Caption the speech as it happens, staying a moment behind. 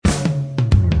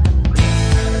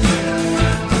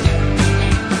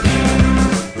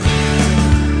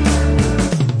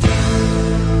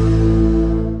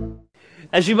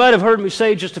As you might have heard me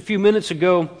say just a few minutes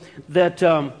ago, that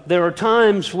there are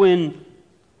times when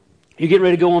you're getting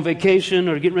ready to go on vacation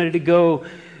or getting ready to go,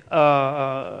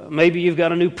 maybe you've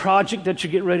got a new project that you're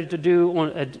getting ready to do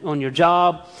on your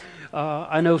job.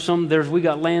 I know we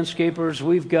got landscapers,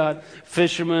 we've got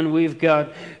fishermen, we've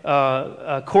got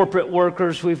corporate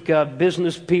workers, we've got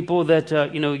business people that,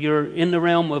 you're in the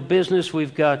realm of business,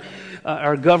 we've got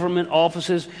our government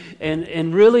offices,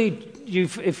 and really,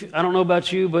 I don't know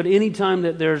about you, but anytime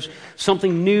that there's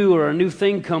something new or a new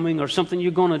thing coming or something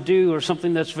you're going to do or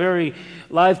something that's very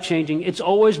life-changing, it's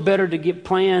always better to get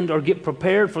planned or get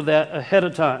prepared for that ahead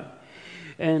of time.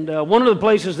 And one of the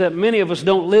places that many of us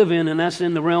don't live in, and that's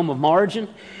in the realm of margin.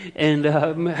 And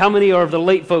how many are the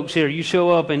late folks here? You show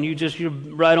up and you're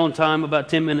right on time, about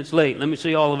 10 minutes late. Let me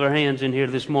see all of our hands in here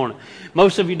this morning.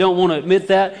 Most of you don't want to admit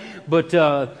that, but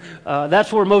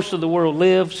that's where most of the world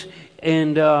lives.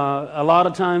 And a lot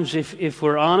of times, if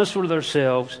we're honest with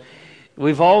ourselves,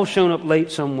 we've all shown up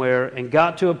late somewhere and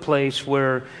got to a place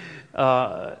where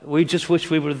we just wish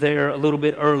we were there a little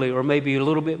bit early or maybe a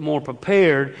little bit more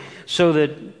prepared so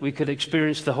that we could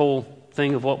experience the whole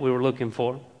thing of what we were looking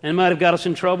for. And it might have got us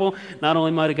in trouble. Not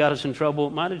only might have got us in trouble,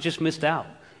 it might have just missed out.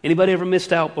 Anybody ever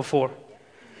missed out before?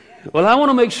 Well, I want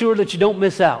to make sure that you don't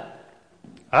miss out.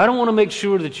 I don't want to make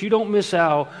sure that you don't miss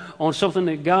out on something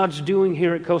that God's doing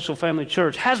here at Coastal Family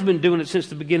Church. Has been doing it since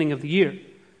the beginning of the year.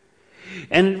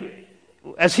 And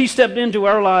as He stepped into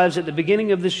our lives at the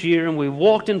beginning of this year and we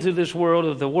walked into this world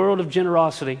of the world of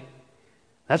generosity,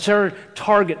 that's our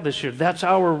target this year. That's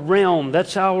our realm.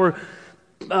 That's our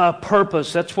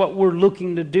purpose. That's what we're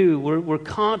looking to do. We're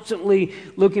constantly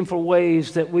looking for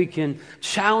ways that we can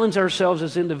challenge ourselves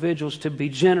as individuals to be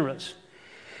generous.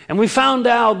 And we found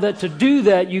out that to do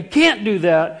that, you can't do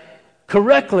that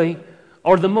correctly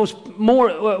or with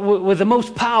the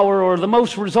most power or the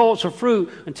most results or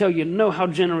fruit until you know how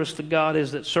generous the God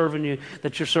is that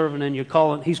you're serving,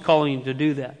 and He's calling you to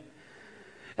do that.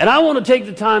 And I want to take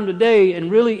the time today and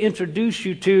really introduce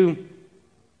you to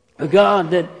a God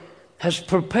that has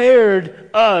prepared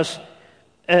us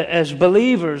as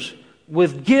believers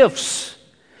with gifts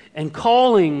and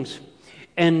callings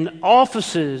and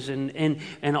offices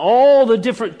and all the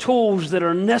different tools that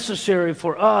are necessary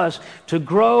for us to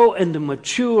grow and to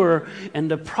mature and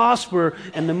to prosper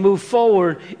and to move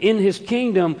forward in His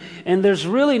kingdom. And there's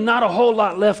really not a whole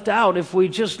lot left out if we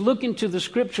just look into the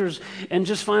Scriptures and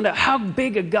just find out how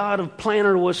big a God of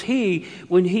planner was He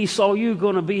when He saw you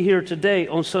going to be here today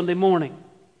on Sunday morning.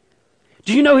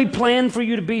 Do you know He planned for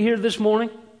you to be here this morning?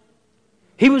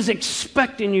 He was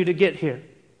expecting you to get here.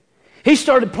 He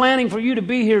started planning for you to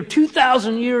be here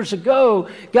 2,000 years ago,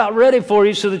 got ready for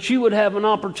you so that you would have an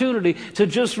opportunity to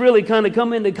just really kind of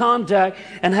come into contact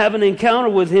and have an encounter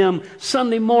with Him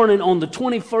Sunday morning on the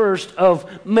 21st of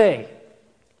May.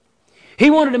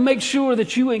 He wanted to make sure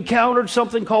that you encountered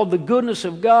something called the goodness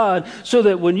of God so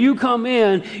that when you come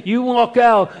in, you walk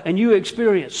out and you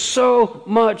experience so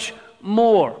much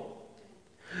more.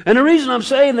 And the reason I'm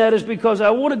saying that is because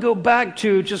I want to go back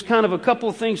to just kind of a couple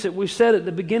of things that we said at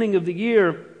the beginning of the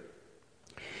year.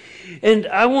 And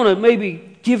I want to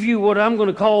maybe give you what I'm going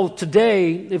to call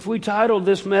today, if we titled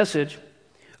this message,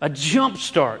 a jump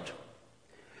start.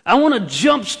 I want to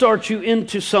jump start you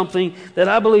into something that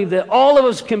I believe that all of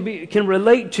us can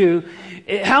relate to.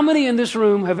 How many in this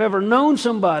room have ever known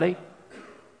somebody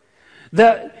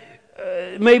that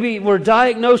maybe were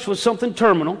diagnosed with something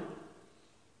terminal,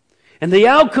 and the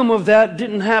outcome of that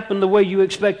didn't happen the way you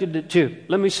expected it to?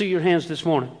 Let me see your hands this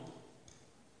morning.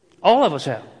 All of us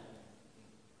have.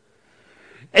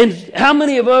 And how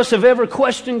many of us have ever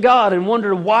questioned God and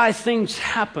wondered why things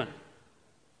happen?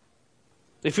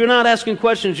 If you're not asking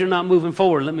questions, you're not moving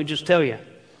forward, let me just tell you.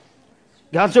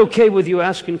 God's okay with you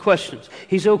asking questions.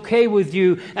 He's okay with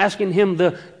you asking Him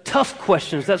the tough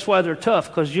questions. That's why they're tough,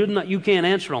 because you can't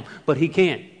answer them, but He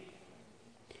can.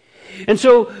 And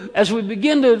so, as we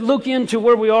begin to look into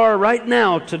where we are right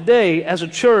now, today, as a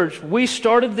church, we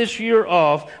started this year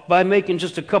off by making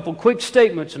just a couple quick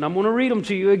statements, and I'm going to read them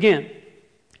to you again.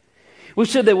 We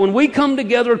said that when we come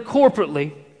together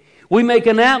corporately, we make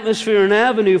an atmosphere, an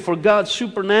avenue for God's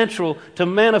supernatural to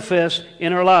manifest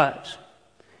in our lives.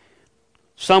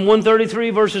 Psalm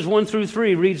 133, verses 1 through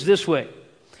 3 reads this way: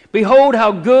 Behold,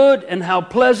 how good and how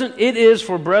pleasant it is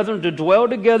for brethren to dwell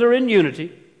together in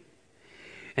unity.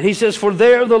 And he says, for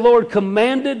there the Lord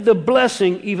commanded the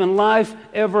blessing, even life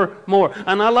evermore.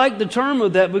 And I like the term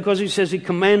of that because he says He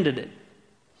commanded it.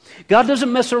 God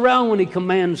doesn't mess around when He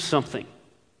commands something.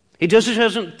 He just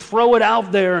doesn't throw it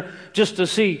out there just to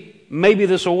see, maybe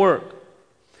this will work.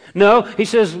 No, he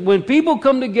says when people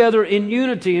come together in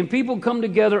unity and people come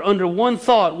together under one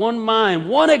thought, one mind,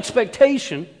 one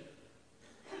expectation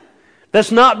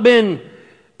that's not been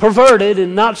perverted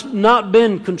and not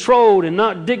been controlled and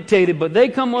not dictated, but they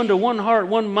come under one heart,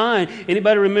 one mind.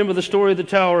 Anybody remember the story of the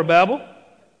Tower of Babel?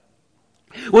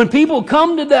 When people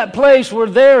come to that place where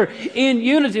they're in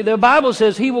unity, the Bible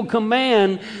says he will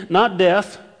command not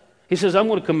death. He says, I'm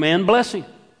going to command blessing.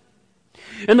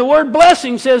 And the word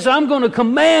blessing says, I'm going to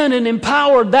command and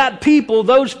empower that people,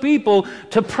 those people,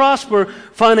 to prosper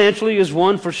financially is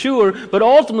one for sure. But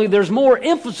ultimately, there's more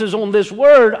emphasis on this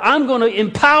word. I'm going to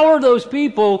empower those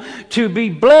people to be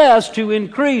blessed, to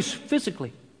increase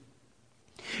physically.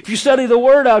 If you study the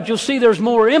word out, you'll see there's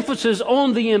more emphasis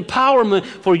on the empowerment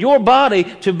for your body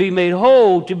to be made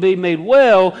whole, to be made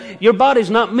well. Your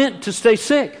body's not meant to stay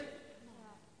sick.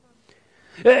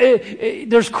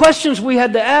 There's questions we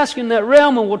had to ask in that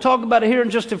realm, and we'll talk about it here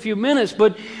in just a few minutes.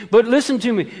 But listen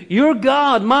to me. Your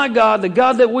God, my God, the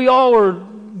God that we all are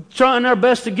trying our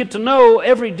best to get to know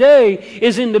every day,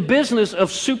 is in the business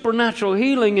of supernatural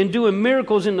healing and doing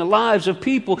miracles in the lives of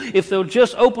people if they'll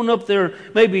just open up their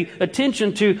maybe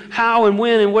attention to how and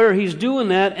when and where He's doing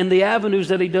that and the avenues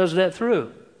that He does that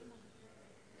through.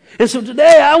 And so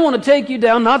today I want to take you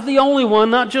down, not the only one,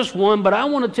 not just one, but I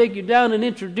want to take you down and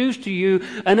introduce to you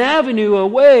an avenue, a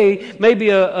way, maybe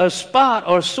a spot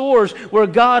or source where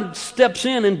God steps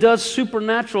in and does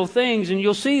supernatural things. And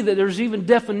you'll see that there's even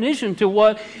definition to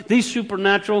what these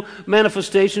supernatural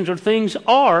manifestations or things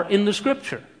are in the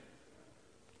Scripture.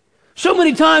 So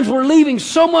many times we're leaving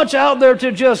so much out there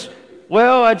to just,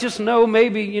 well, I just know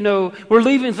maybe, we're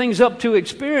leaving things up to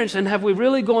experience, and have we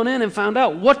really gone in and found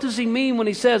out what does He mean when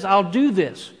He says, I'll do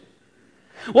this?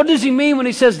 What does He mean when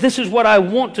He says, this is what I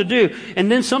want to do?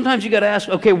 And then sometimes you got to ask,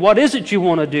 okay, what is it you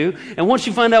want to do? And once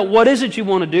you find out what is it you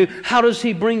want to do, how does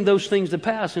He bring those things to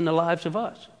pass in the lives of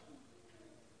us?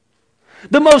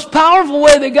 The most powerful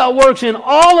way that God works in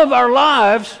all of our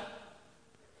lives,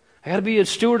 I got to be a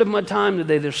steward of my time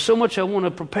today. There's so much I want to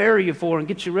prepare you for and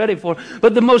get you ready for.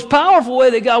 But the most powerful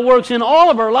way that God works in all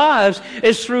of our lives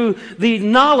is through the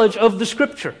knowledge of the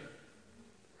Scripture.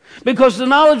 Because the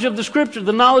knowledge of the Scripture,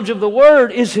 the knowledge of the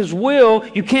Word is His will.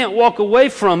 You can't walk away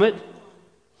from it.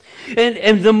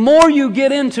 And the more you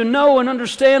get in to know and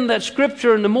understand that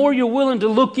Scripture, and the more you're willing to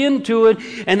look into it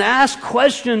and ask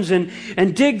questions and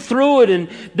dig through it, and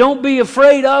don't be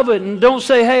afraid of it, and don't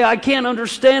say, hey, I can't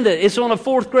understand it. It's on a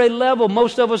 4th grade level.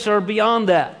 Most of us are beyond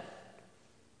that.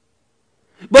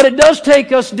 But it does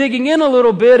take us digging in a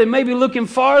little bit and maybe looking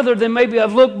farther than maybe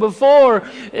I've looked before,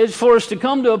 is for us to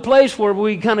come to a place where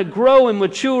we kind of grow and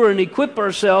mature and equip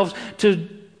ourselves to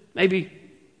maybe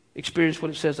experience what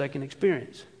it says I can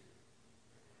experience.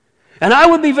 And I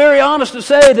would be very honest to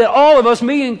say that all of us,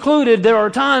 me included, there are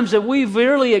times that we've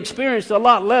really experienced a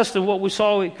lot less than what we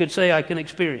saw we could say I can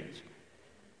experience.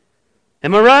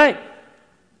 Am I right?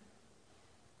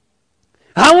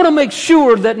 I want to make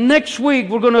sure that next week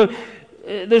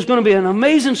there's going to be an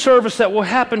amazing service that will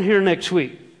happen here next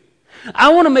week.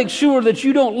 I want to make sure that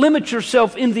you don't limit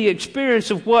yourself in the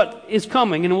experience of what is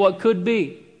coming and what could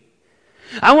be.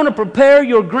 I want to prepare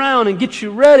your ground and get you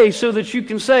ready so that you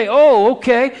can say, oh,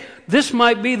 okay, this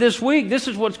might be this week. This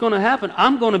is what's going to happen.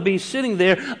 I'm going to be sitting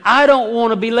there. I don't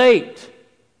want to be late.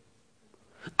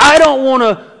 I don't want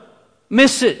to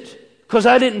miss it because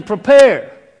I didn't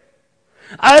prepare.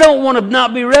 I don't want to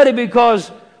not be ready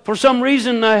because for some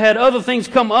reason I had other things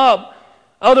come up,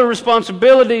 other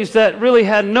responsibilities that really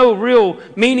had no real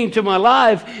meaning to my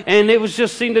life, and it was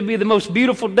just seemed to be the most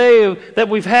beautiful day that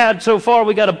we've had so far.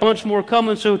 We got a bunch more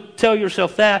coming, so tell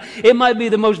yourself that. It might be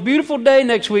the most beautiful day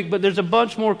next week, but there's a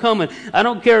bunch more coming. I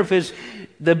don't care if it's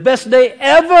the best day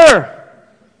ever.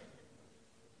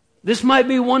 This might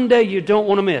be one day you don't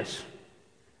want to miss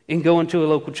in going to a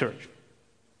local church.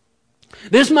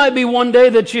 This might be one day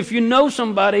that if you know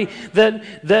somebody that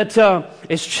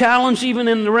is challenged even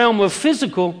in the realm of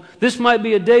physical, this might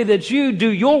be a day that you do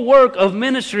your work of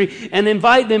ministry and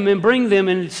invite them and bring them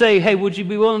and say, hey, would you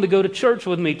be willing to go to church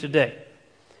with me today?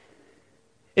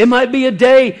 It might be a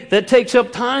day that takes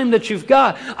up time that you've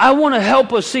got. I want to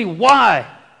help us see why.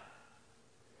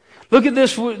 Look at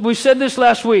this. We said this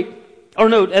last week,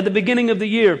 at the beginning of the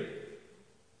year.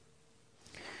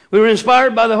 We were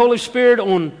inspired by the Holy Spirit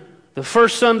on the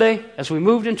first Sunday as we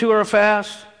moved into our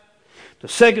fast, the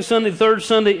second Sunday, third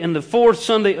Sunday, and the fourth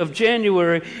Sunday of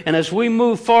January. And as we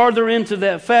move farther into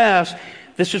that fast,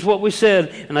 this is what we said,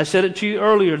 and I said it to you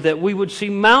earlier, that we would see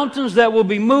mountains that will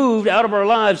be moved out of our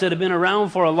lives that have been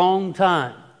around for a long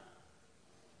time.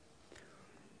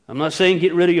 I'm not saying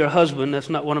get rid of your husband. That's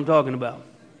not what I'm talking about.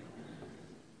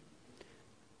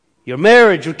 Your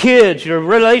marriage, your kids, your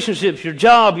relationships, your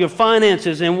job, your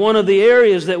finances. And one of the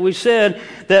areas that we said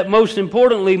that most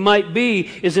importantly might be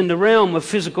is in the realm of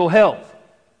physical health.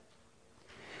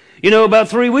 You know, about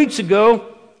 3 weeks ago,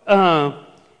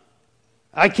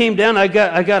 I came down, I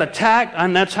got attacked,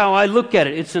 and that's how I look at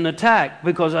it. It's an attack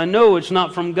because I know it's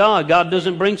not from God. God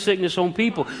doesn't bring sickness on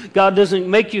people. God doesn't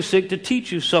make you sick to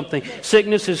teach you something.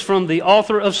 Sickness is from the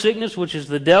author of sickness, which is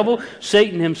the devil,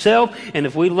 Satan himself. And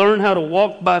if we learn how to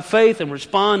walk by faith and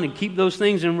respond and keep those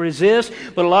things and resist,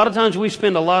 but a lot of times we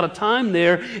spend a lot of time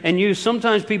there, and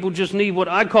sometimes people just need what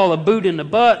I call a boot in the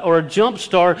butt or a jump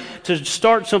start to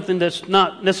start something that's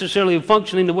not necessarily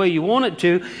functioning the way you want it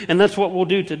to, and that's what we'll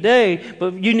do today.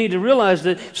 But you need to realize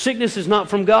that sickness is not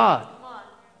from God.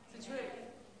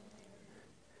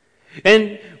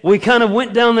 And we kind of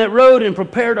went down that road and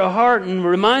prepared our heart and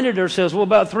reminded ourselves, well,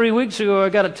 about 3 weeks ago I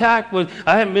got attacked with,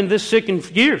 I haven't been this sick in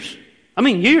years. I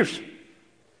mean years.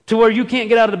 To where you can't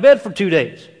get out of the bed for 2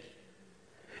 days.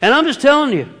 And I'm just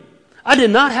telling you, I did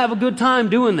not have a good time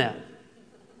doing that.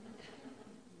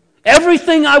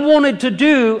 Everything I wanted to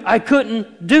do, I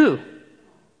couldn't do.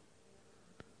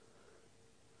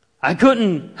 I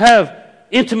couldn't have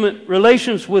intimate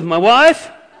relations with my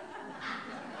wife.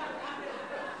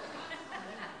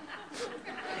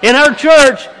 In our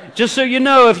church, just so you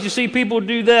know, if you see people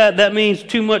do that, that means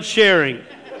too much sharing.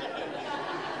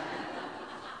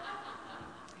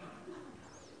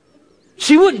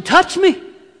 She wouldn't touch me.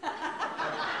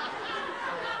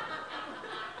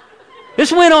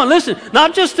 This went on, listen,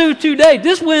 not just through 2 days.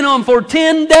 This went on for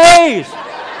 10 days.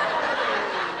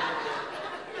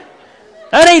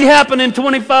 That ain't happened in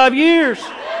 25 years.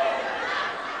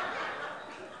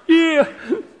 Yeah.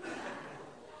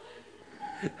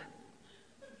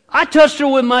 I touched her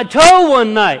with my toe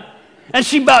one night, and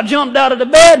she about jumped out of the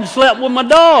bed and slept with my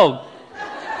dog.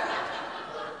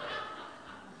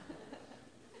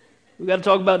 We've got to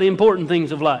talk about the important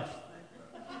things of life.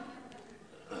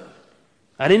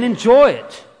 I didn't enjoy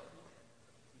it.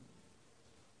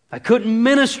 I couldn't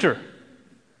minister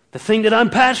the thing that I'm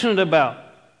passionate about.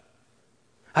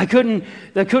 I couldn't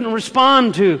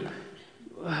respond to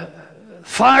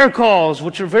fire calls,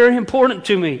 which are very important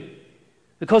to me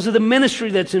because of the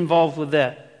ministry that's involved with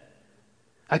that.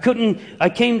 I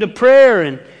came to prayer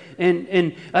and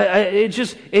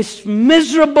it's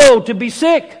miserable to be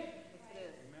sick.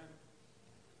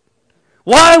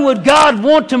 Why would God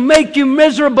want to make you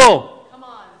miserable? Come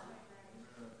on.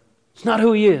 It's not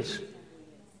who He is.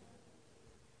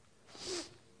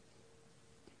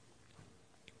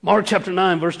 Mark chapter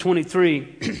 9, verse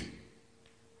 23.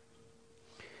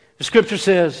 The scripture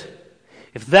says,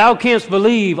 if thou canst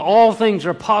believe, all things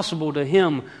are possible to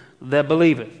him that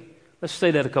believeth. Let's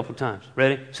say that a couple times.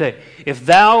 Ready? Say, if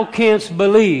thou canst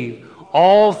believe,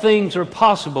 all things are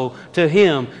possible to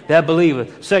him that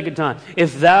believeth. Second time.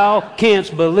 If thou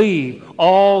canst believe,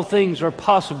 all things are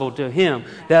possible to him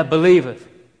that believeth.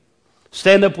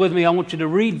 Stand up with me. I want you to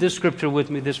read this scripture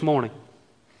with me this morning.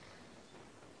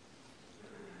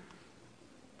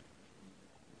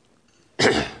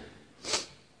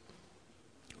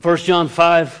 1 John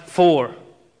 5:4,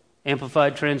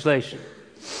 Amplified Translation.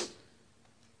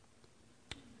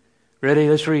 Ready?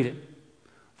 Let's read it.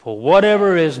 For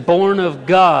whatever is born of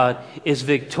God is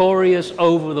victorious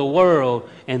over the world,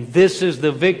 and this is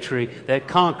the victory that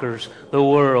conquers the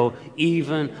world,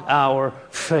 even our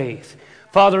faith.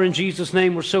 Father, in Jesus'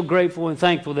 name, we're so grateful and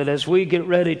thankful that as we get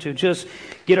ready to just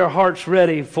get our hearts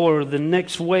ready for the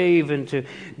next wave and to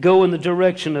go in the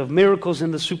direction of miracles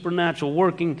in the supernatural,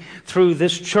 working through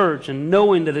this church and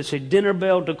knowing that it's a dinner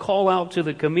bell to call out to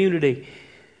the community,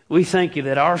 we thank you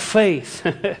that our faith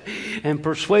and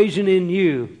persuasion in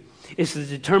you is the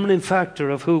determining factor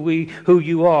of who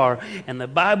you are. And the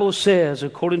Bible says,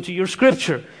 according to your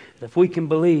scripture, if we can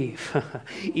believe,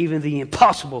 even the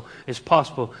impossible is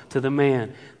possible to the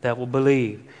man that will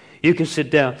believe. You can sit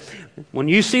down. When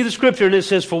you see the scripture and it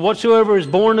says, for whatsoever is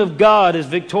born of God is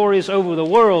victorious over the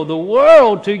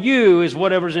world to you is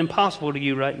whatever is impossible to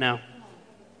you right now.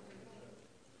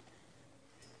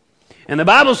 And the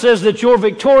Bible says that you're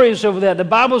victorious over that. The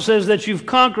Bible says that you've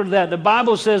conquered that. The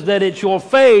Bible says that it's your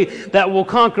faith that will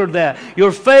conquer that.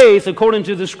 Your faith, according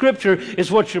to the Scripture,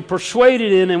 is what you're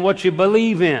persuaded in and what you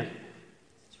believe in.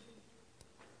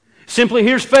 Simply,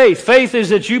 here's faith. Faith is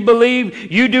that you believe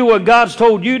you do what God's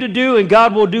told you to do, and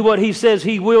God will do what He says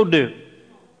He will do.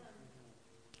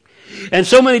 And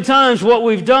so many times what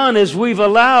we've done is we've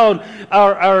allowed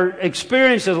our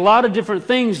experiences, a lot of different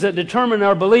things that determine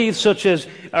our beliefs, such as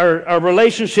our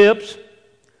relationships,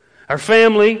 our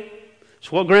family.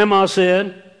 It's what Grandma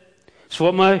said. It's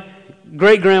what my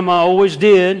great-grandma always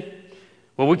did.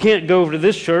 Well, we can't go over to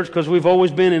this church because we've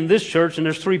always been in this church and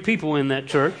there's 3 people in that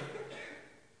church.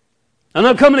 I'm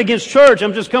not coming against church.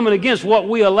 I'm just coming against what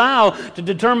we allow to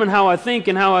determine how I think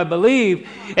and how I believe.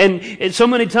 And so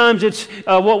many times it's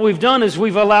what we've done is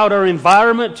we've allowed our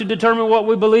environment to determine what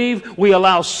we believe. We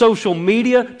allow social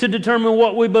media to determine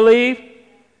what we believe.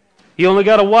 You only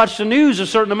got to watch the news a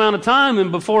certain amount of time,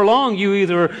 and before long,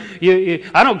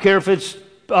 I don't care if it's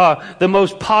the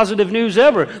most positive news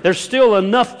ever. There's still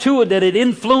enough to it that it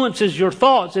influences your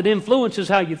thoughts. It influences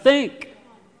how you think.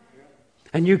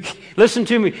 And listen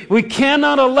to me. We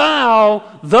cannot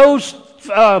allow those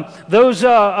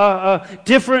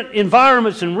different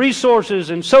environments and resources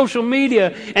and social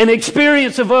media and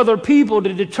experience of other people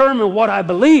to determine what I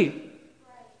believe.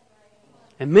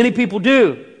 And many people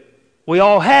do. We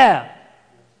all have.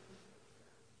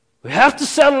 We have to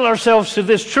settle ourselves to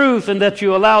this truth, and that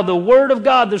you allow the Word of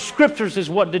God, the Scriptures, is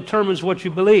what determines what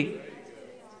you believe.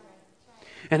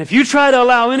 And if you try to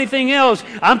allow anything else,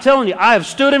 I'm telling you, I have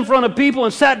stood in front of people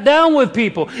and sat down with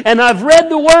people, and I've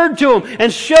read the Word to them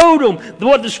and showed them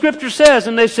what the Scripture says,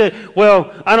 and they said,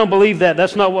 well, I don't believe that.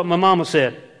 That's not what my mama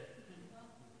said.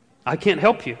 I can't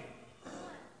help you.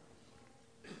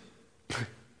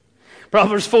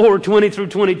 Proverbs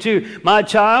 4:20-22. My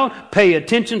child, pay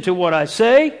attention to what I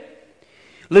say.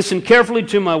 Listen carefully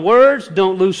to my words.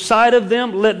 Don't lose sight of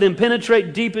them. Let them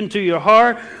penetrate deep into your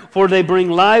heart, for they bring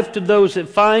life to those that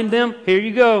find them. Here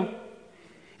you go.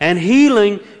 And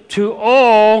healing to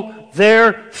all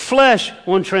their flesh,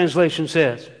 one translation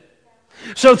says.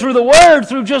 So through the Word,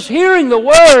 through just hearing the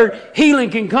Word, healing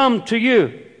can come to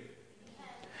you.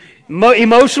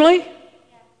 Emotionally,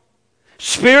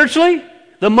 spiritually,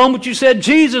 the moment you said,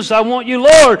 Jesus, I want you,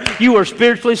 Lord, you were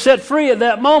spiritually set free at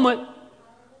that moment.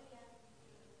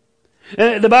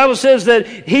 The Bible says that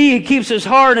he keeps his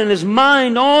heart and his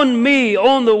mind on me,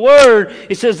 on the Word.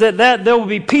 It says that there will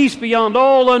be peace beyond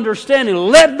all understanding.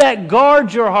 Let that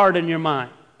guard your heart and your mind.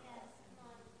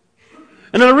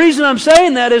 And the reason I'm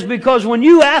saying that is because when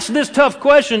you ask this tough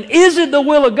question, is it the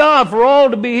will of God for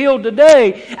all to be healed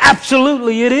today?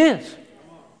 Absolutely it is.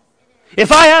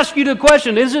 If I ask you the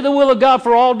question, is it the will of God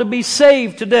for all to be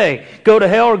saved today? Go to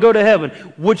hell or go to heaven?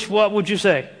 What would you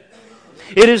say?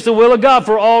 It is the will of God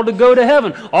for all to go to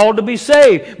heaven, all to be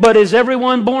saved. But is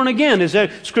everyone born again?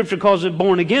 Scripture calls it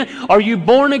born again. Are you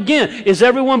born again? Is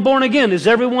everyone born again? Is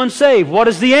everyone saved? What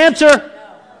is the answer?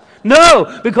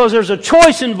 No, because there's a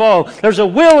choice involved. There's a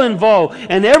will involved.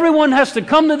 And everyone has to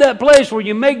come to that place where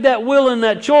you make that will and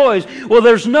that choice. Well,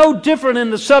 there's no different in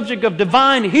the subject of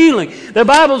divine healing. The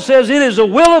Bible says it is the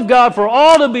will of God for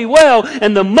all to be well.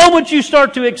 And the moment you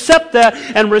start to accept that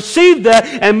and receive that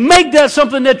and make that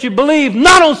something that you believe,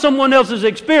 not on someone else's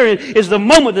experience, is the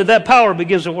moment that power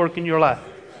begins to work in your life.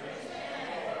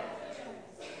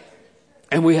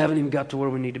 And we haven't even got to where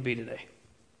we need to be today.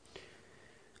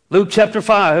 Luke chapter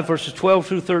 5, verses 12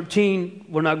 through 13.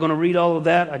 We're not going to read all of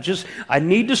that. I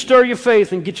need to stir your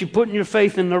faith and get you putting your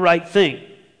faith in the right thing.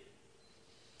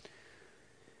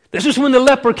 This is when the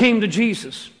leper came to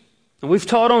Jesus. And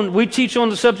we teach on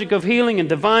the subject of healing and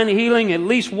divine healing at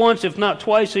least once, if not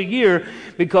twice a year,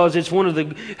 because it's one of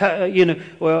the,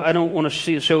 I don't want to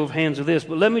see a show of hands of this,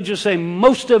 but let me just say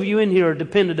most of you in here are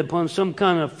dependent upon some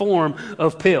kind of form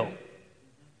of pill.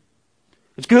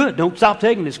 It's good. Don't stop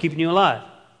taking it. It's keeping you alive.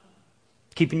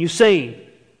 Keeping you sane,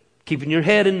 keeping your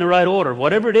head in the right order,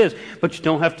 whatever it is, but you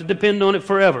don't have to depend on it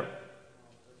forever.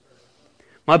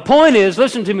 My point is,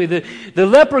 listen to me, the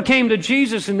leper came to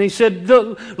Jesus and he said,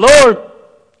 Lord,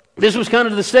 this was kind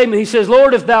of the statement, he says,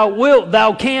 Lord, if thou wilt,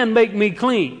 thou can make me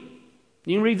clean.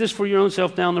 You can read this for your own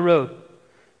self down the road.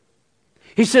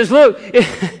 He says, look,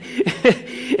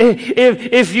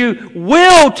 if you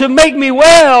will to make me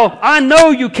well, I know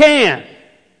you can.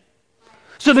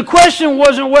 So the question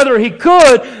wasn't whether he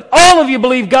could. All of you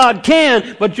believe God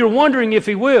can, but you're wondering if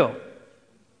he will.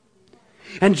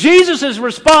 And Jesus'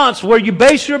 response, where you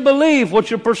base your belief,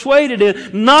 what you're persuaded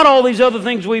in, not all these other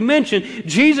things we mentioned,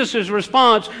 Jesus'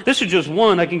 response, this is just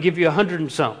one, I can give you 100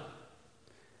 and some.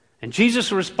 And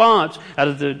Jesus' response out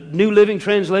of the New Living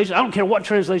Translation, I don't care what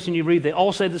translation you read, they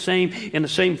all say the same in the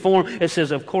same form. It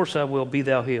says, of course I will, be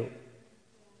thou healed.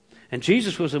 And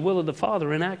Jesus was the will of the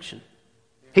Father in action.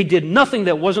 He did nothing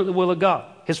that wasn't the will of God,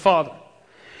 his Father.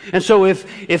 And so if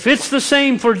it's the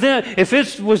same for them, if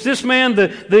it was this man,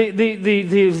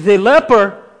 the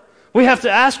leper, we have to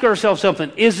ask ourselves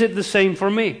something. Is it the same for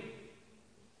me?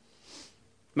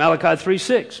 Malachi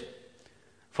 3:6.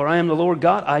 For I am the Lord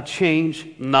God, I change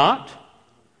not.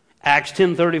 Acts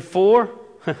 10:34.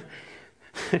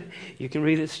 You can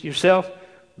read it yourself.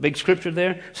 Big scripture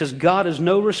there. It says God is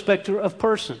no respecter of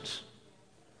persons.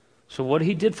 So what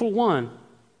he did for one,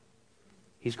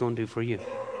 He's going to do for you.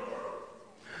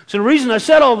 So the reason I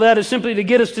said all that is simply to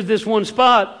get us to this one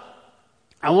spot.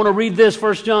 I want to read this.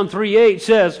 1 John 3:8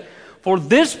 says, "For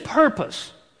this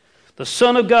purpose the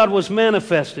Son of God was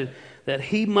manifested, that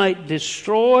He might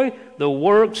destroy the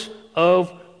works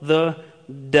of the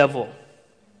devil."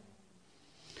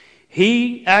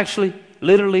 He actually,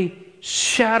 literally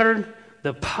shattered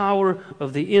the power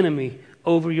of the enemy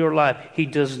over your life. He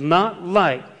does not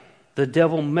like the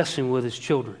devil messing with His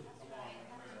children.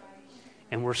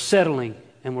 And we're settling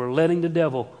and we're letting the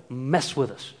devil mess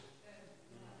with us.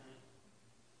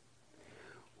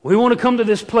 We want to come to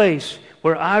this place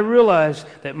where I realize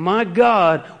that my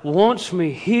God wants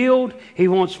me healed, He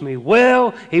wants me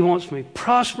well, He wants me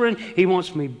prospering, He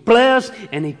wants me blessed,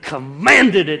 and He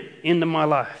commanded it into my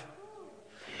life.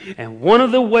 And one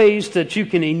of the ways that you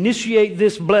can initiate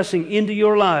this blessing into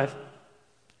your life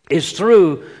is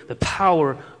through the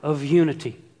power of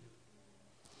unity.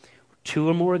 Two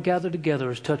or more are gathered together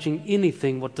as touching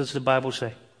anything. What does the Bible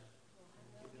say?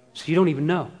 So you don't even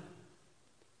know.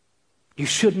 You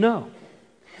should know.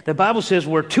 The Bible says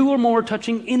where two or more are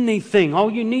touching anything,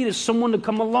 all you need is someone to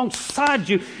come alongside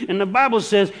you. And the Bible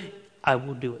says, I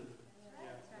will do it.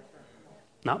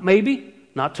 Not maybe,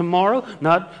 not tomorrow,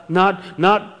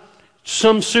 not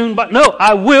some soon, but no,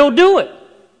 I will do it.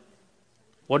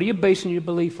 What are you basing your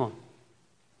belief on?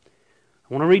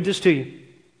 I want to read this to you.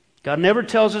 God never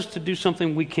tells us to do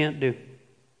something we can't do.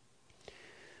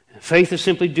 Faith is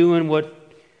simply doing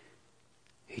what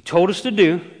He told us to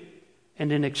do and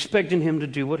then expecting Him to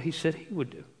do what He said He would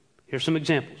do. Here's some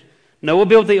examples. Noah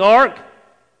built the ark.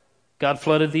 God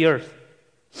flooded the earth.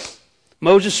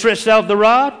 Moses stretched out the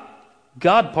rod.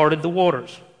 God parted the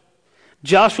waters.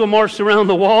 Joshua marched around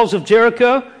the walls of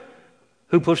Jericho.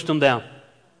 Who pushed them down?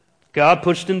 God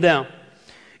pushed them down.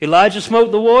 Elijah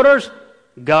smote the waters.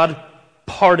 God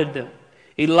parted them.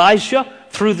 Elisha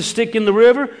threw the stick in the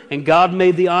river, and God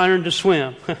made the iron to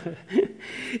swim.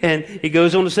 And he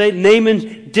goes on to say,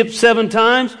 Naaman dipped 7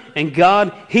 times, and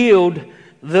God healed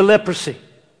the leprosy.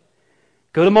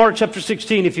 Go to Mark chapter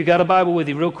 16 if you've got a Bible with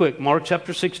you real quick. Mark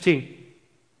chapter 16.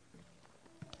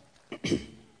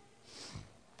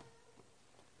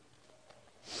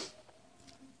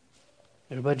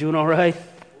 Everybody doing all right?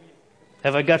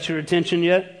 Have I got your attention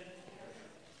yet?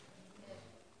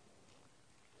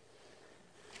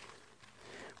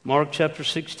 Mark chapter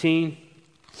 16,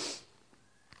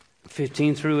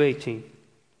 15 through 18.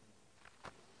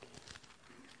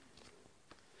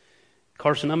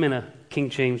 Carson, I'm in a King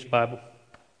James Bible.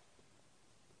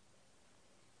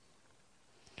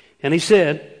 And he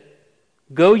said,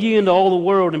 Go ye into all the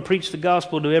world and preach the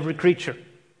gospel to every creature.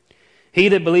 He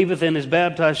that believeth and is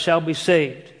baptized shall be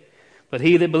saved, but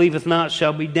he that believeth not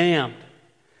shall be damned.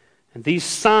 And these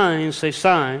signs, say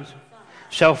signs,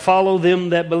 shall follow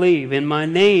them that believe. In my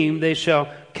name they shall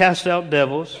cast out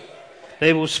devils.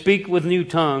 They will speak with new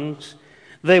tongues.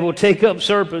 They will take up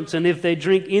serpents, and if they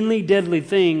drink any deadly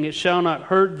thing, it shall not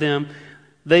hurt them.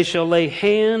 They shall lay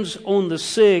hands on the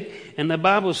sick, and the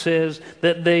Bible says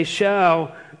that they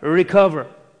shall recover.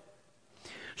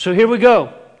 So here we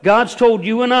go. God's told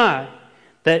you and I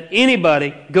that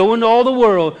anybody go into all the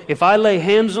world, if I lay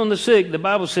hands on the sick, the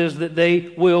Bible says that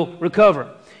they will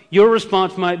recover. Your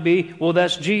response might be, well,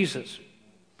 that's Jesus.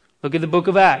 Look at the book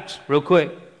of Acts real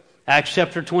quick. Acts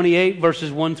chapter 28,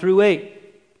 verses 1 through 8.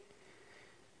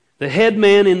 The head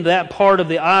man in that part of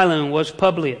the island was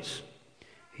Publius.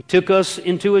 He took us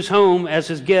into his home as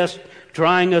his guest,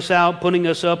 drying us out, putting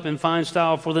us up in fine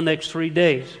style for the next 3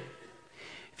 days.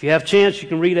 If you have a chance, you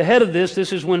can read ahead of this.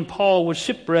 This is when Paul was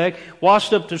shipwrecked,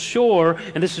 washed up to shore,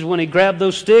 and this is when he grabbed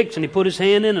those sticks and he put his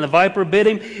hand in and a viper bit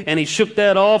him and he shook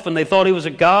that off, and they thought he was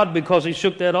a god because he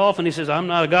shook that off, and he says, I'm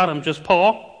not a god, I'm just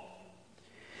Paul.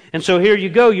 And so here you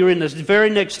go, you're in this very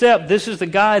next step. This is the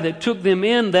guy that took them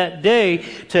in that day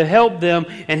to help them,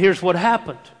 and here's what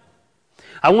happened.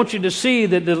 I want you to see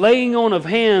that the laying on of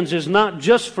hands is not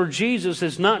just for Jesus,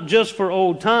 it's not just for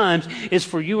old times, it's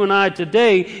for you and I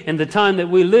today and the time that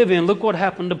we live in. Look what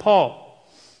happened to Paul.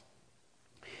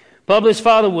 Publius'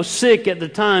 father was sick at the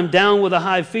time, down with a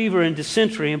high fever and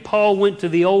dysentery, and Paul went to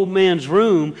the old man's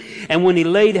room, and when he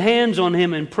laid hands on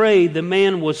him and prayed, the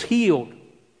man was healed.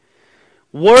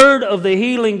 Word of the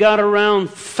healing got around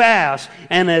fast,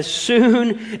 and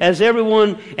soon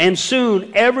everyone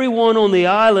on the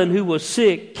island who was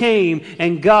sick came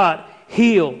and got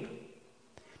healed.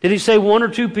 Did he say 1 or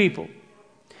 2 people?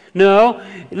 No.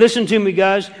 Listen to me,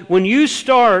 guys. When you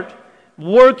start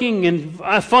working and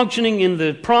functioning in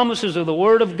the promises of the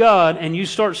Word of God, and you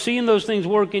start seeing those things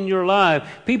work in your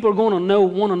life, people are going to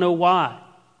want to know why.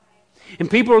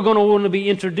 And people are going to want to be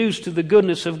introduced to the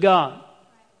goodness of God.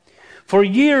 For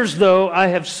years, though, I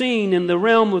have seen in the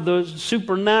realm of the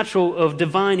supernatural of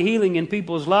divine healing in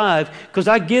people's lives, because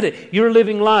I get it. You're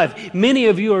living life. Many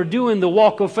of you are doing the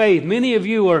walk of faith. Many of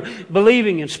you are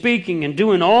believing and speaking and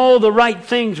doing all the right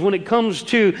things when it comes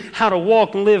to how to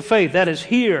walk and live faith. That is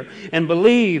hear and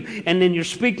believe, and then you're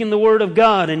speaking the Word of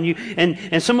God.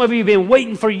 And some of you have been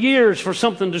waiting for years for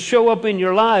something to show up in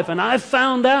your life. And I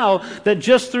found out that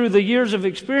just through the years of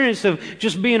experience of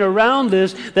just being around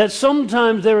this, that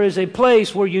sometimes there is a place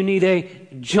where you need a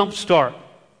jump start.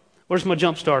 Where's my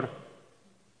jump starter?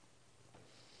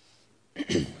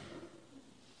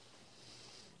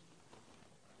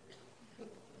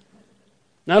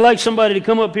 Now I'd like somebody to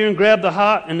come up here and grab the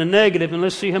hot and the negative, and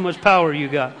let's see how much power you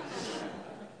got.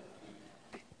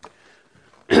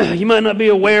 You might not be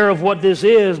aware of what this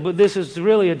is, but this is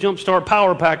really a jump start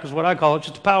power pack is what I call it,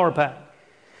 just a power pack.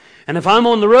 And if I'm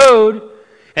on the road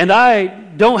and I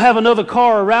don't have another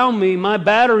car around me, my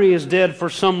battery is dead for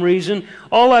some reason,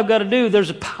 all I've got to do, there's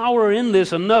a power in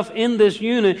this, enough in this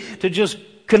unit to just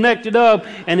connect it up,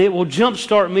 and it will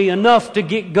jumpstart me enough to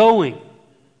get going.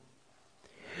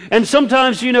 And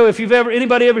sometimes, you know, if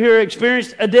anybody ever here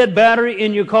experienced a dead battery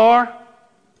in your car,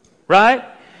 right?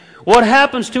 What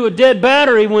happens to a dead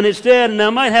battery when it's dead? Now,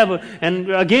 it might have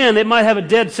it might have a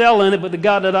dead cell in it, but the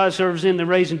God that I serve is in the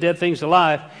raising dead things to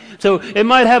life. So it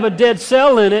might have a dead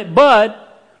cell in it,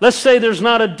 but let's say there's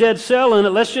not a dead cell in it.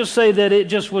 Let's just say that it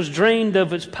just was drained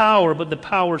of its power, but the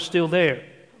power's still there.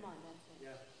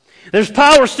 There's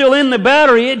power still in the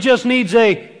battery. It just needs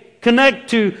a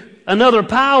connect to another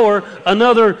power,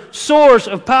 another source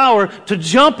of power to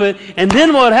jump it. And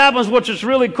then what happens, which is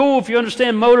really cool if you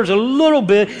understand motors a little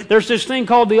bit, there's this thing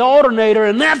called the alternator,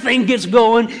 and that thing gets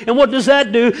going. And what does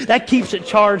that do? That keeps it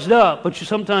charged up. But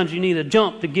sometimes you need a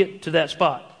jump to get to that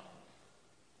spot.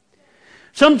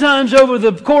 Sometimes over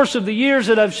the course of the years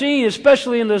that I've seen,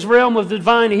 especially in this realm of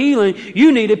divine healing,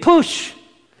 you need a push.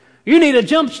 You need a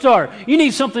jump start. You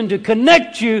need something to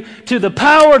connect you to the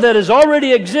power that is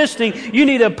already existing. You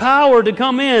need a power to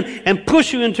come in and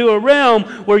push you into a realm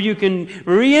where you can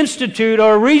reinstitute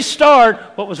or restart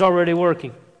what was already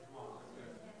working.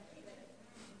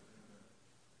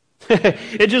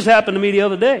 It just happened to me the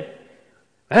other day.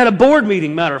 I had a board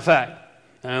meeting, matter of fact.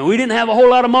 We didn't have a whole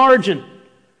lot of margin.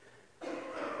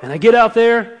 And I get out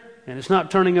there, and it's not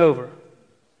turning over.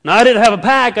 Now, I didn't have a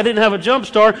pack, I didn't have a jump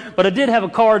start, but I did have a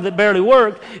card that barely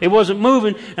worked. It wasn't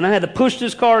moving, and I had to push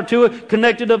this card to it,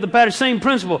 connected up the battery. Same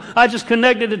principle. I just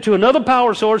connected it to another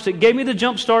power source that gave me the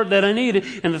jump start that I needed,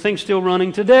 and the thing's still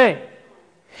running today.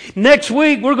 Next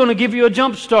week, we're going to give you a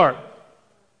jump start.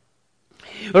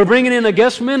 We're bringing in a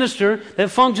guest minister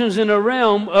that functions in a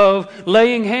realm of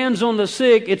laying hands on the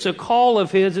sick. It's a call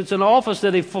of his. It's an office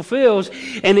that he fulfills,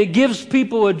 and it gives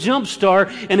people a jump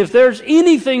start. And if there's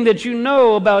anything that you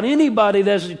know about anybody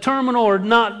that's terminal or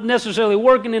not necessarily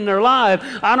working in their life,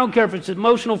 I don't care if it's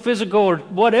emotional, physical, or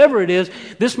whatever it is,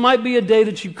 this might be a day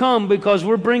that you come, because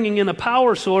we're bringing in a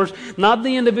power source, not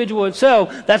the individual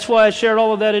itself. That's why I shared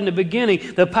all of that in the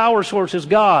beginning. The power source is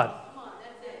God.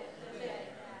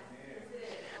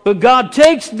 But God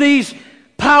takes these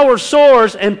power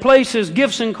source and places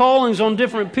gifts and callings on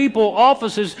different people,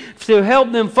 offices, to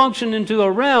help them function into a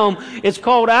realm. It's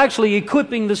called actually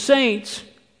equipping the saints.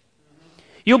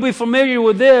 You'll be familiar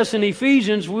with this in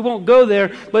Ephesians. We won't go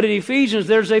there, but in Ephesians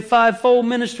there's a fivefold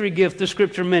ministry gift the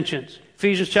Scripture mentions.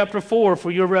 Ephesians chapter 4 for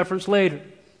your reference later.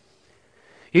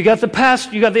 You got the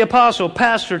pastor, you got the apostle,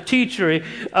 pastor, teacher,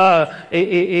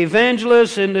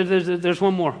 evangelist, and there's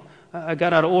one more. I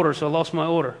got out of order, so I lost my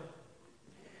order.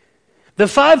 The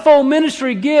fivefold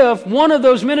ministry gift, one of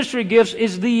those ministry gifts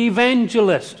is the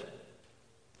evangelist.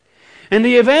 And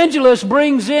the evangelist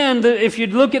brings in, if you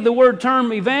look at the word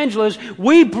term evangelist,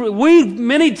 we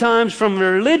many times from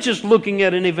religious looking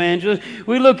at an evangelist,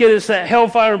 we look at it as that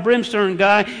hellfire and brimstone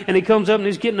guy, and he comes up and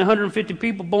he's getting 150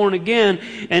 people born again,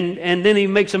 and then he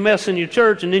makes a mess in your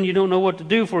church, and then you don't know what to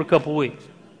do for a couple weeks.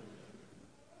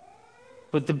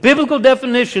 But the biblical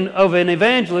definition of an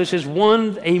evangelist is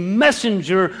a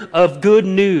messenger of good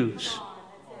news.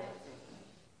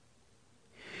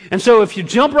 And so if you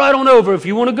jump right on over, if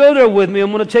you want to go there with me,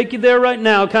 I'm going to take you there right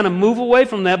now, kind of move away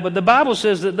from that. But the Bible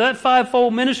says that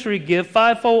fivefold ministry gift,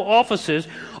 fivefold offices,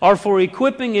 are for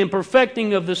equipping and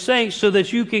perfecting of the saints so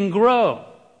that you can grow.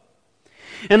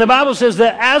 And the Bible says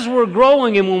that as we're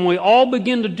growing and when we all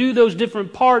begin to do those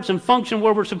different parts and function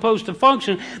where we're supposed to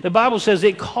function, the Bible says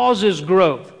it causes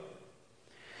growth.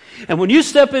 And when you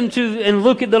step into and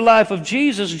look at the life of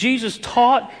Jesus, Jesus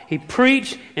taught, He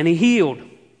preached, and He healed.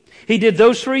 He did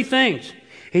those three things.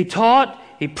 He taught,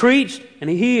 He preached, and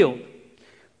He healed.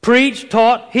 Preached,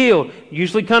 taught, healed.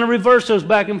 Usually kind of reverse those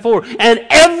back and forth. And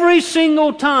every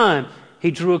single time,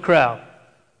 he drew a crowd.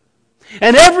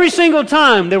 And every single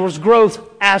time, there was growth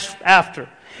after.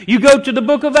 You go to the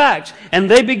book of Acts, and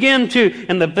they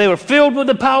they were filled with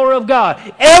the power of God.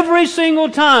 Every single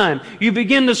time you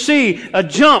begin to see a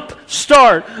jump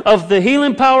start of the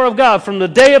healing power of God from the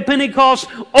day of Pentecost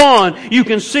on, you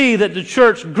can see that the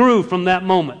church grew from that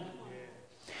moment.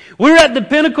 We're at the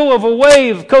pinnacle of a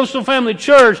wave, Coastal Family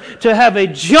Church, to have a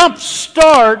jump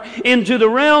start into the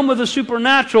realm of the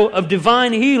supernatural of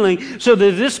divine healing, so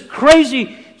that this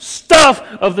crazy stuff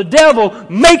of the devil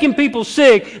making people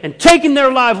sick and taking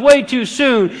their life way too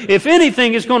soon, if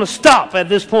anything, is going to stop at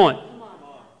this point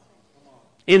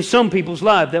in some people's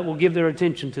lives that will give their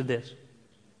attention to this.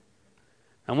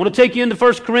 I want to take you into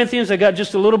 1 Corinthians. I got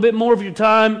just a little bit more of your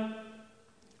time.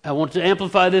 I want to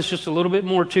amplify this just a little bit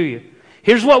more to you.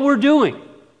 Here's what we're doing.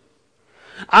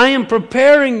 I am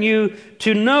preparing you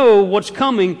to know what's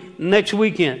coming next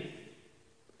weekend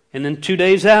and then 2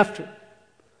 days after.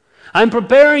 I'm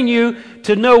preparing you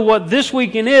to know what this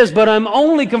weekend is, but I'm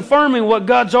only confirming what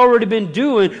God's already been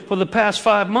doing for the past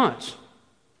 5 months.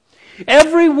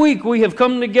 Every week we have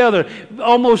come together,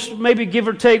 almost maybe give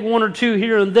or take 1 or 2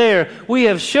 here and there. We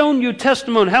have shown you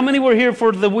testimony. How many were here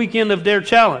for the weekend of Dare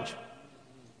Challenge?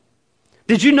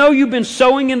 Did you know you've been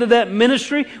sowing into that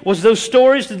ministry? Was those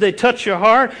stories, did they touch your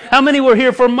heart? How many were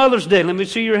here for Mother's Day? Let me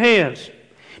see your hands.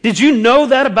 Did you know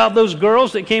that about those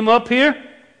girls that came up here?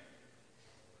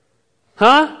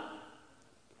 Huh?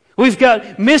 We've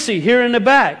got Missy here in the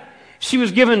back. She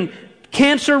was given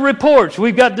cancer reports.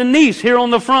 We've got Denise here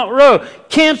on the front row.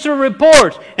 Cancer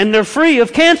reports. And they're free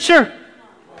of cancer.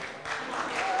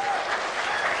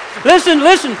 Listen.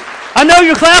 I know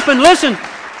you're clapping. Listen.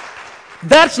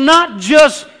 That's not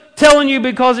just telling you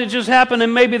because it just happened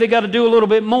and maybe they got to do a little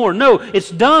bit more. No, it's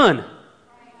done.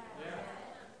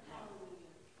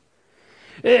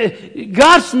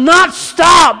 God's not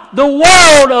stopped the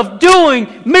world of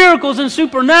doing miracles and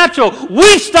supernatural.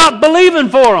 We stopped believing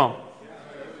for them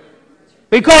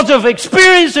because of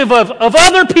experience of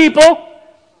other people.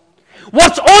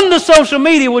 What's on the social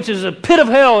media, which is a pit of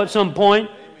hell at some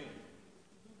point.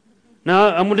 Now,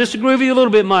 I'm going to disagree with you a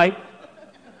little bit, Mike.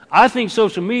 I think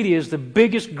social media is the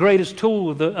biggest, greatest tool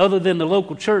other than the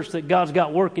local church that God's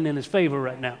got working in His favor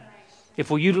right now, if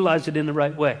we utilize it in the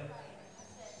right way.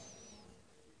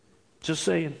 Just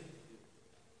saying.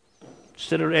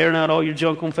 Instead of airing out all your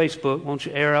junk on Facebook, won't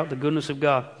you air out the goodness of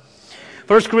God?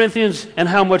 1 Corinthians and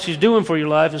how much He's doing for your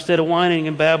life, instead of whining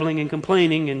and babbling and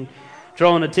complaining and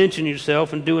drawing attention to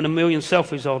yourself and doing a million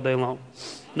selfies all day long.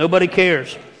 Nobody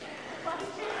cares.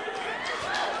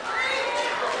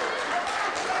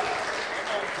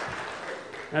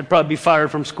 I'd probably be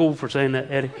fired from school for saying that,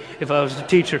 Eddie, if I was the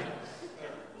teacher.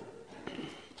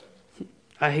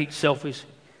 I hate selfies.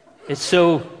 It's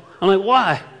so... I'm like,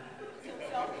 why?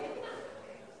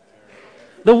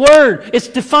 The word, it's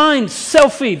defined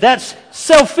selfie. That's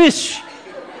selfish.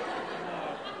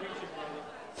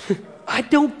 I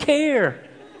don't care.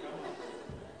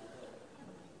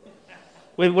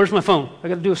 Wait, where's my phone? I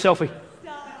got to do a selfie.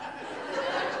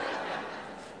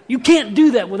 You can't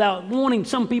do that without wanting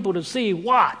some people to see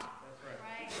what.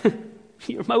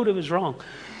 Your motive is wrong.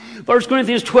 1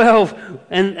 Corinthians 12,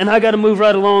 and I got to move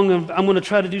right along. I'm going to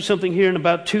try to do something here in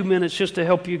about 2 minutes just to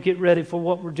help you get ready for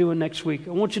what we're doing next week.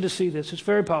 I want you to see this. It's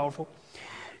very powerful.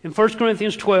 In 1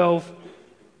 Corinthians 12,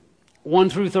 1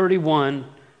 through 31,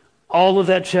 all of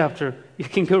that chapter, you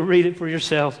can go read it for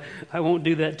yourself. I won't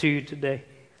do that to you today.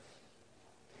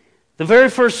 The very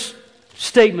first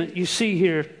statement you see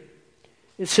here,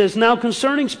 it says, "Now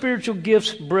concerning spiritual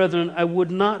gifts, brethren, I would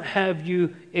not have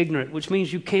you ignorant," which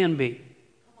means you can be.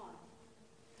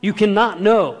 You cannot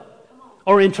know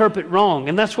or interpret wrong.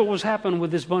 And that's what was happening with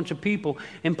this bunch of people.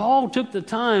 And Paul took the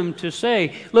time to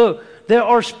say, look, there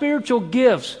are spiritual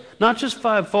gifts, not just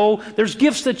fivefold. There's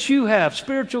gifts that you have,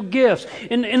 spiritual gifts.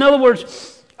 In other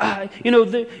words,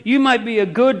 you might be a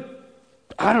good,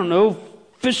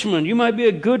 fisherman. You might be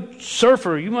a good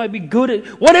surfer. You might be good at,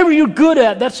 whatever you're good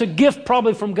at, that's a gift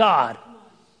probably from God.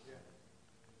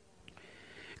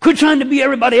 Quit trying to be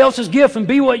everybody else's gift and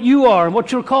be what you are and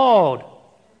what you're called.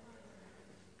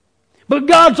 But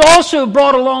God's also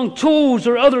brought along tools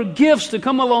or other gifts to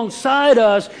come alongside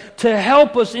us to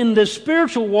help us in this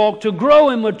spiritual walk, to grow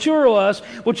and mature us,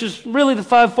 which is really the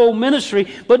fivefold ministry.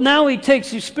 But now He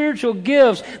takes these spiritual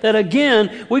gifts that,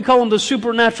 again, we call them the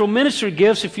supernatural ministry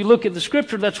gifts. If you look at the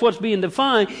Scripture, that's what's being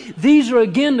defined. These are,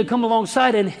 again, to come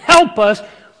alongside and help us,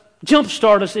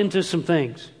 jumpstart us into some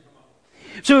things.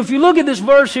 So if you look at this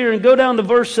verse here and go down to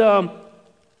verse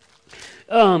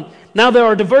Now there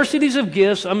are diversities of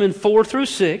gifts. I'm in 4 through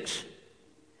 6.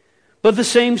 But the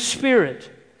same Spirit.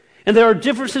 And there are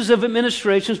differences of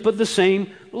administrations, but the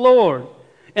same Lord.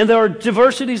 And there are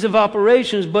diversities of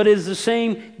operations, but it is the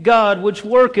same God which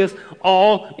worketh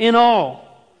all in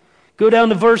all. Go down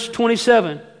to verse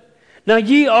 27. Now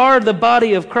ye are the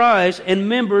body of Christ, and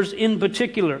members in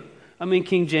particular. I mean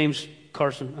King James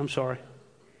Carson, I'm sorry.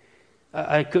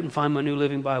 I couldn't find my New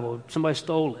Living Bible. Somebody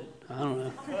stole it. I don't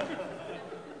know.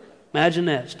 Imagine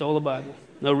that, stole a Bible.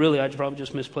 No, really, I probably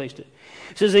just misplaced it.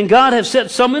 It says, and God hath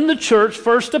set some in the church,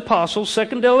 first apostles,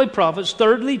 secondarily prophets,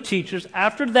 thirdly teachers.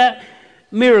 After that,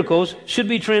 miracles, should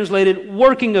be translated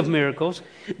working of miracles.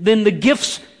 Then the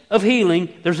gifts of healing,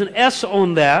 there's an S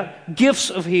on that, gifts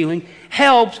of healing,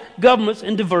 helps, governments,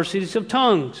 and diversities of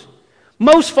tongues.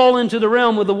 Most fall into the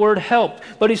realm of the word help.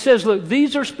 But he says, look,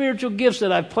 these are spiritual gifts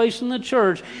that I've placed in the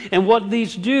church. And what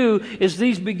these do is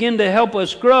these begin to help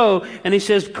us grow. And he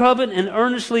says, covet and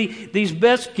earnestly these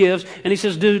best gifts. And he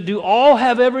says, do all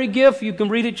have every gift? You can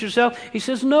read it yourself. He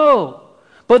says, no.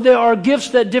 But there are gifts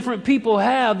that different people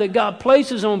have that God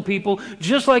places on people.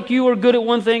 Just like you are good at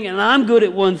one thing and I'm good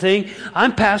at one thing.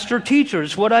 I'm pastor teacher.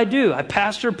 It's what I do. I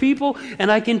pastor people and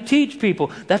I can teach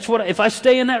people. That's what, if I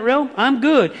stay in that realm, I'm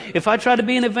good. If I try to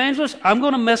be an evangelist, I'm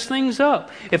going to mess things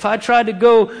up. If I try to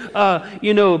go,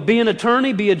 be an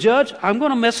attorney, be a judge, I'm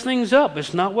going to mess things up.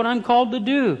 It's not what I'm called to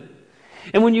do.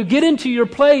 And when you get into your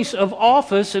place of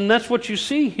office, and that's what you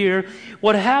see here,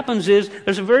 what happens is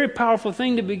there's a very powerful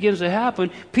thing that begins to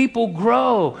happen. People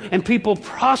grow and people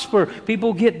prosper.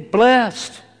 People get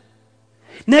blessed.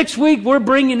 Next week, we're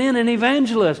bringing in an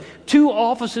evangelist. 2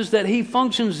 offices that he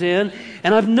functions in,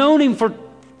 and I've known him for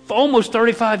almost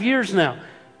 35 years now.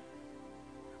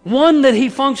 One that he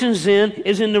functions in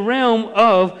is in the realm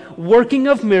of working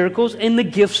of miracles and the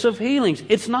gifts of healings.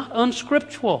 It's not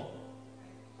unscriptural.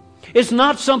 It's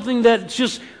not something that's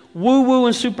just woo-woo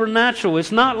and supernatural.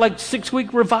 It's not like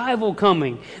 6-week revival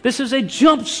coming. This is a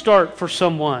jump start for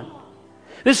someone.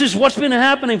 This is what's been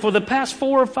happening for the past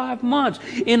 4 or 5 months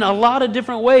in a lot of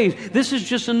different ways. This is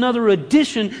just another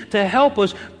addition to help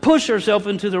us push ourselves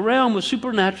into the realm of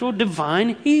supernatural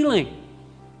divine healing.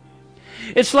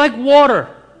 It's like water.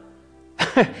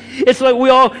 It's like we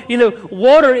all,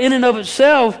 water in and of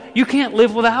itself, you can't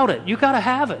live without it. You got to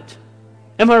have it.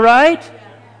 Am I right?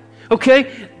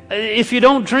 Okay, if you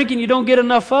don't drink and you don't get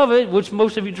enough of it, which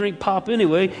most of you drink pop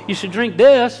anyway, you should drink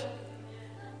this.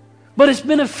 But it's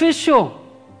beneficial.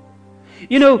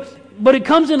 But it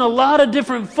comes in a lot of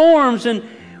different forms, and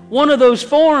one of those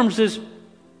forms is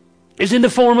in the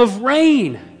form of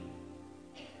rain.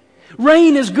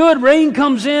 Rain is good. Rain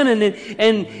comes in,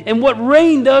 and what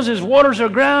rain does is waters our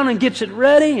ground and gets it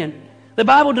ready. And the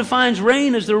Bible defines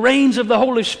rain as the rains of the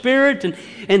Holy Spirit,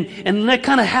 and that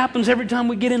kind of happens every time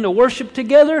we get into worship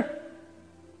together.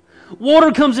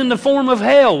 Water comes in the form of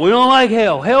hail. We don't like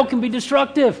hail. Hail can be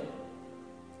destructive.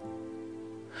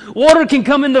 Water can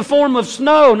come in the form of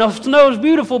snow. Now, snow is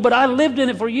beautiful, but I lived in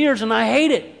it for years and I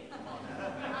hate it.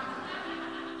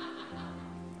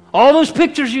 All those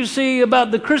pictures you see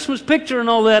about the Christmas picture and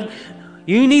all that,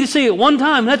 you need to see it one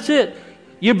time. That's it.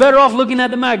 You're better off looking at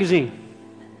the magazine.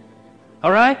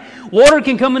 All right? Water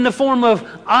can come in the form of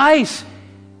ice.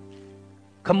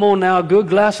 Come on now, a good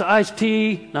glass of iced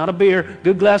tea, not a beer,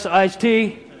 good glass of iced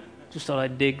tea. Just thought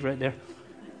I'd dig right there.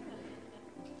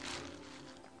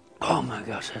 Oh my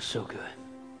gosh, that's so good.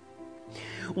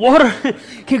 Water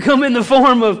can come in the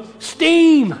form of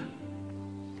steam.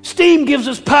 Steam gives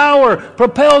us power,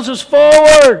 propels us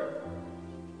forward.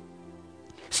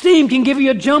 Steam can give you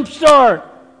a jump start.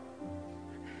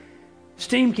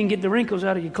 Steam can get the wrinkles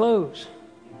out of your clothes.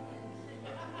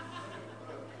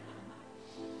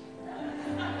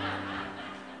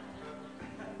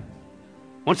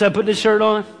 Once I put this shirt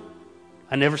on,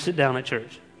 I never sit down at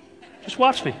church. Just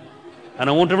watch me. I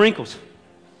don't want the wrinkles.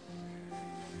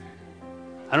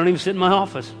 I don't even sit in my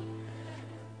office.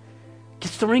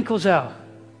 Gets the wrinkles out.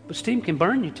 But steam can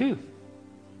burn you too.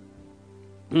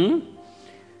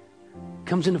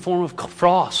 Comes in the form of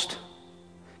frost.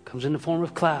 Comes in the form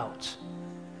of clouds.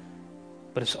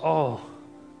 But it's all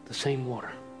the same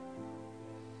water.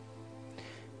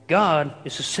 God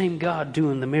is the same God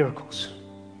doing the miracles.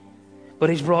 But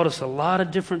He's brought us a lot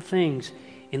of different things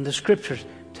in the Scriptures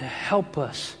to help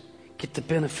us get the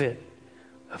benefit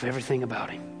of everything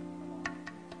about Him.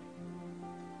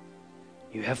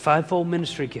 You have 5-fold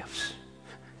ministry gifts.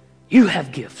 You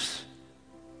have gifts.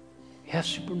 You have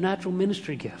supernatural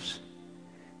ministry gifts.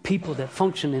 People that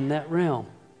function in that realm.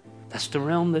 That's the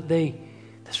realm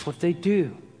that's what they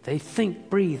do. They think,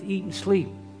 breathe, eat, and sleep.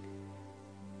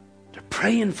 They're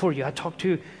praying for you. I talked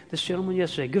to this gentleman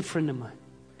yesterday, a good friend of mine.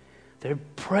 They're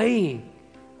praying,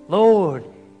 Lord,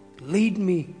 lead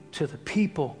me to the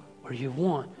people where you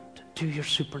want to do your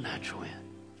supernatural in.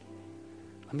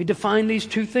 Let me define these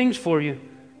two things for you,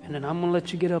 and then I'm going to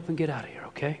let you get up and get out of here,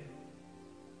 okay?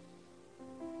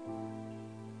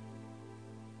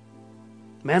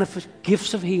 Manifest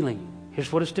gifts of healing.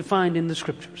 Here's what it's defined in the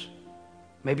Scriptures.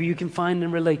 Maybe you can find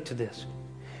and relate to this.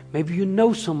 Maybe you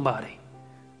know somebody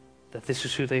that this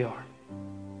is who they are.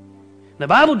 The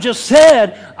Bible just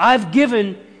said, I've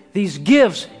given these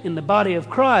gifts in the body of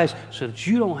Christ so that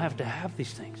you don't have to have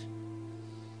these things.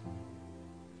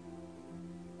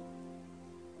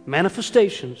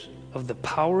 Manifestations of the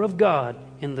power of God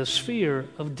in the sphere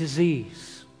of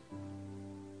disease.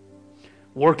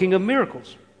 Working of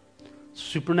miracles.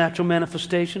 Supernatural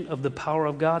manifestation of the power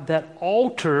of God that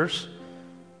alters,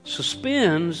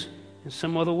 suspends, in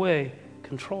some other way,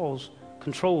 controls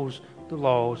the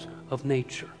laws of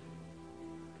nature.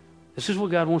 This is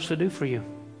what God wants to do for you.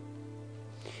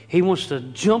 He wants to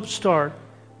jumpstart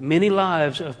many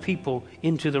lives of people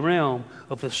into the realm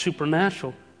of the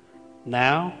supernatural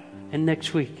now and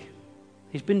next week.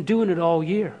 He's been doing it all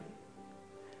year.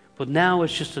 But now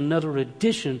it's just another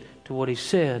addition to what He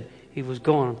said He was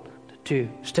going to do.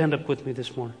 Stand up with me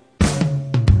this morning.